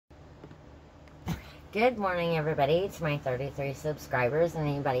Good morning, everybody, to my 33 subscribers and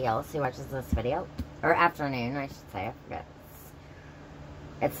anybody else who watches this video. Or afternoon, I should say. I forget.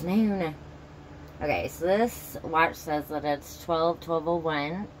 It's noon. Okay, so this watch says that it's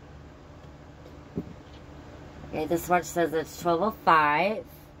 12:01. Okay, this watch says it's 12:05.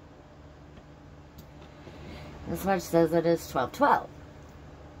 This watch says it is 12:12.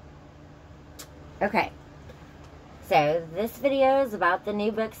 Okay. So, this video is about the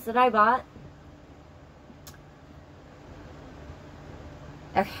new books that I bought.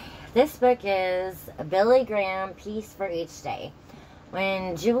 Okay, this book is Billy Graham, Peace for Each Day.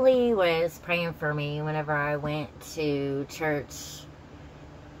 When Julie was praying for me whenever I went to church,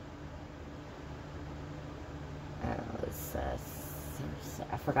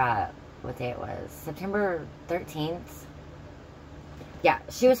 I forgot what day it was, September 13th. Yeah,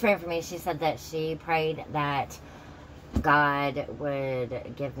 she was praying for me. She said that she prayed that God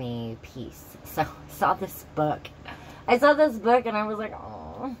would give me peace. So I saw this book. And I was like,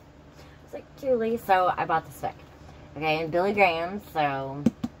 oh. It's like, Julie. So I bought this book. Okay, and Billy Graham. So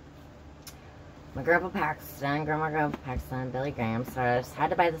my grandma Paxton, Grandma Paxton, Billy Graham. So I just had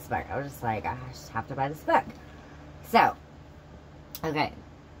to buy this book. I was just like, I just have to buy this book. So, okay.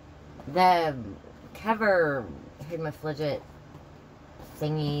 The cover Hoodmafligit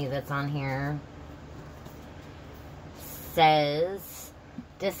thingy that's on here says,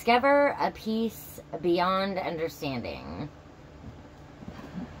 discover a peace beyond understanding.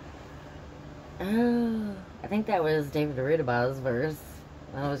 Oh, I think that was David Rudaba's verse.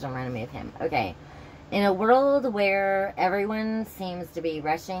 That was reminding me of him. Okay. In a world where everyone seems to be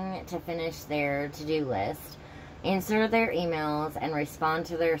rushing to finish their to-do list, answer their emails, and respond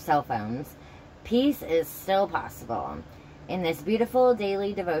to their cell phones, peace is still possible. In this beautiful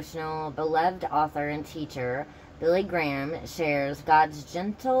daily devotional, beloved author and teacher Billy Graham shares God's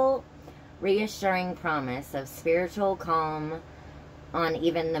gentle, reassuring promise of spiritual calm on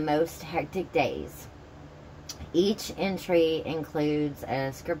even the most hectic days. Each entry includes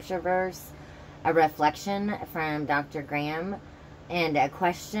a scripture verse, a reflection from Dr. Graham, and a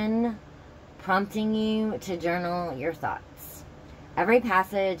question prompting you to journal your thoughts. Every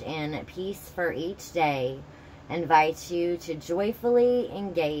passage in Peace for Each Day invites you to joyfully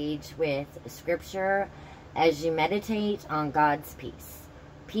engage with Scripture as you meditate on God's peace.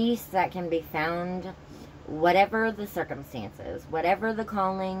 Peace that can be found whatever the circumstances, whatever the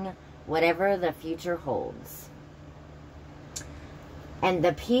calling, whatever the future holds. And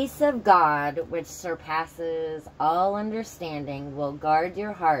the peace of God, which surpasses all understanding, will guard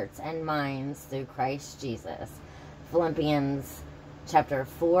your hearts and minds through Christ Jesus. Philippians chapter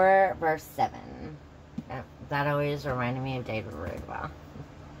 4, verse 7. That always reminded me of David Rudwell.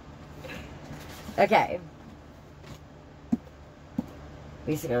 Okay.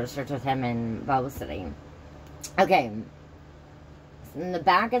 We used to go to church with him in Bible study. Okay. In the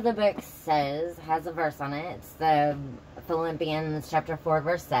back of the book has a verse on it. It's the Philippians chapter 4,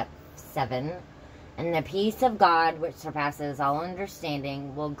 verse 7. And the peace of God, which surpasses all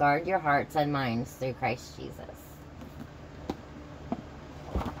understanding, will guard your hearts and minds through Christ Jesus.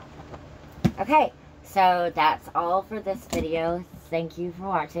 Okay. So that's all for this video. Thank you for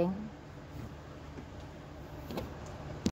watching.